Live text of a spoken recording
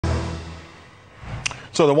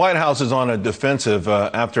So the White House is on a defensive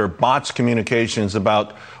after botched communications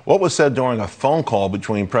about what was said during a phone call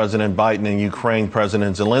between President Biden and Ukraine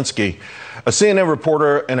President Zelensky. A CNN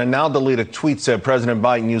reporter in a now deleted tweet said President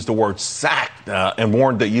Biden used the word "sacked" and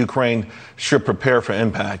warned that Ukraine should prepare for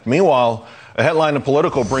impact. Meanwhile, a headline in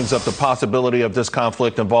Politico brings up the possibility of this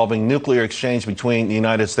conflict involving nuclear exchange between the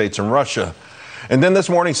United States and Russia. And then this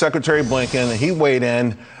morning, Secretary Blinken, he weighed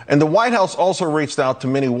in, and the White House also reached out to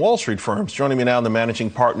many Wall Street firms. Joining me now, the managing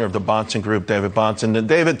partner of the Bahnsen Group, David Bahnsen. And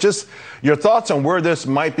David, just your thoughts on where this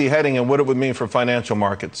might be heading and what it would mean for financial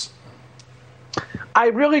markets. I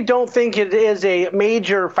really don't think it is a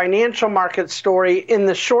major financial market story in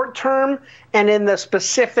the short term and in the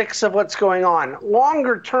specifics of what's going on.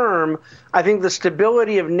 Longer term, I think the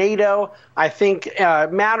stability of NATO, I think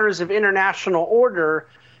matters of international order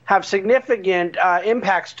have significant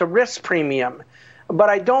impacts to risk premium. But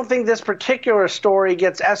I don't think this particular story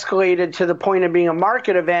gets escalated to the point of being a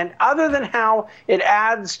market event, other than how it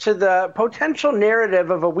adds to the potential narrative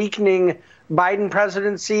of a weakening Biden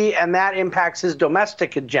presidency, and that impacts his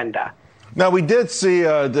domestic agenda. Now, we did see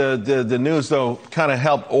the news, though, kind of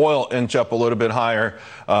help oil inch up a little bit higher.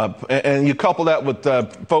 And you couple that with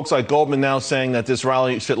folks like Goldman now saying that this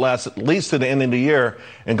rally should last at least to the end of the year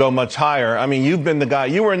and go much higher. I mean, you've been the guy.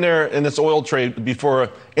 You were in there in this oil trade before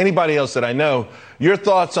anybody else that I know. Your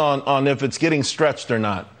thoughts on if it's getting stretched or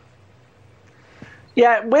not?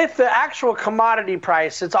 Yeah, with the actual commodity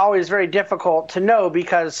price, it's always very difficult to know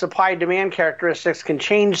because supply-demand characteristics can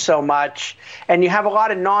change so much, and you have a lot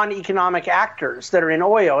of non-economic actors that are in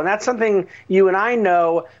oil, and that's something you and I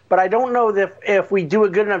know, but I don't know if we do a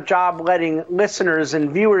good enough job letting listeners and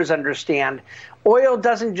viewers understand. Oil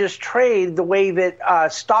doesn't just trade the way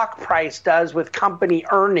that stock price does with company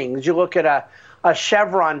earnings. You look at a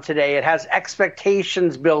Chevron today, it has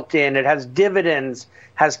expectations built in, it has dividends,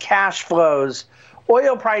 has cash flows.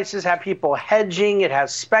 Oil prices have people hedging, it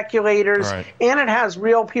has speculators, right, and it has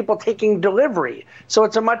real people taking delivery. So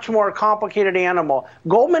it's a much more complicated animal.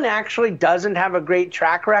 Goldman actually doesn't have a great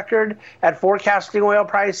track record at forecasting oil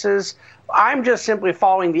prices. I'm just simply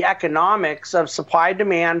following the economics of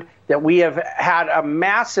supply-demand, that we have had a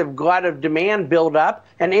massive glut of demand build up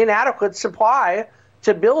and inadequate supply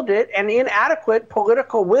to build it and inadequate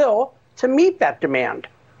political will to meet that demand.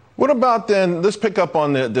 What about then, let's pick up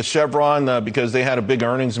on the Chevron because they had a big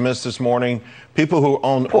earnings miss this morning. People who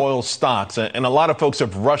own oil stocks, and a lot of folks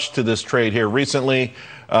have rushed to this trade here recently.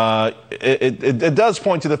 It does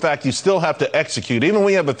point to the fact you still have to execute. Even when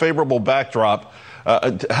you have a favorable backdrop,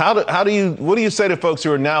 what do you say to folks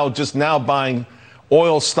who are now buying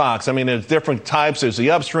oil stocks? I mean, there's different types. There's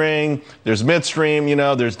the upstream, there's midstream,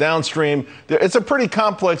 there's downstream. It's a pretty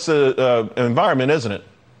complex environment, isn't it?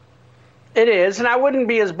 It is, and I wouldn't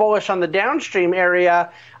be as bullish on the downstream area.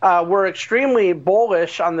 We're extremely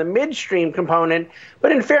bullish on the midstream component.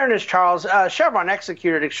 But in fairness, Charles, Chevron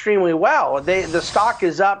executed extremely well. The stock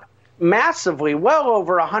is up massively, well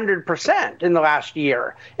over 100% in the last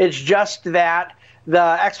year. It's just that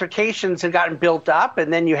the expectations had gotten built up,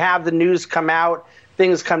 and then you have the news come out,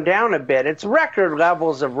 things come down a bit. It's record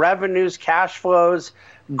levels of revenues, cash flows,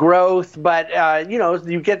 growth, but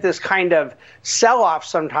you get this kind of sell-off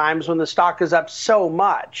sometimes when the stock is up so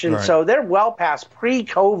much, and right, so they're well past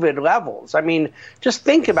pre-COVID levels. I mean, just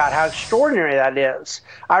think about how extraordinary that is.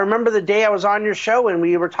 I remember the day I was on your show and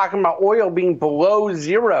we were talking about oil being below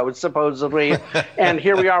zero supposedly, and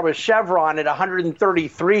here we are with Chevron at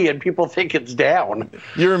 133, and people think it's down.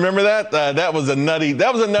 You remember that? That was a nutty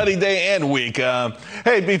day and week.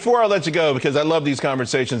 Hey, before I let you go, because I love these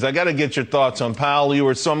conversations, I got to get your thoughts on Powell. You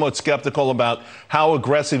were somewhat skeptical about how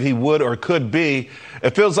aggressive he would or could be.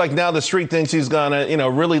 It feels like now the street thinks he's going to,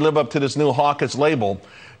 really live up to this new hawkish label.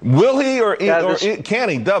 Will he or can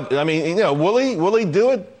he? I mean, will he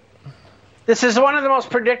do it? This is one of the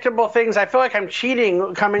most predictable things. I feel like I'm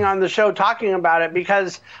cheating coming on the show talking about it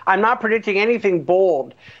because I'm not predicting anything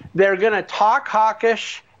bold. They're going to talk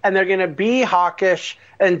hawkish and they're going to be hawkish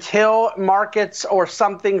until markets or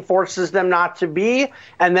something forces them not to be,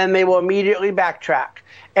 and then they will immediately backtrack.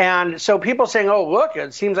 And so people saying, oh, look,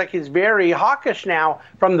 it seems like he's very hawkish now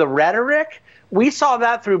from the rhetoric. We saw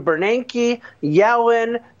that through Bernanke,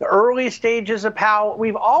 Yellen, the early stages of Powell.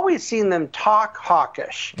 We've always seen them talk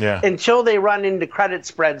hawkish until they run into credit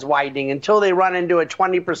spreads widening, until they run into a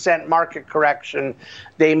 20% market correction.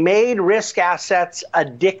 They made risk assets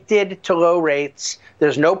addicted to low rates.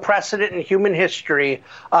 There's no precedent in human history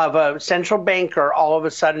of a central banker all of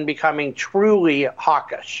a sudden becoming truly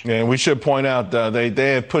hawkish. Yeah, and we should point out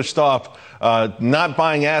they have pushed off not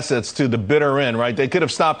buying assets to the bitter end, right? They could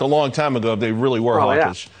have stopped a long time ago if they really were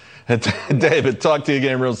hawkish. Yeah. David, talk to you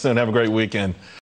again real soon. Have a great weekend.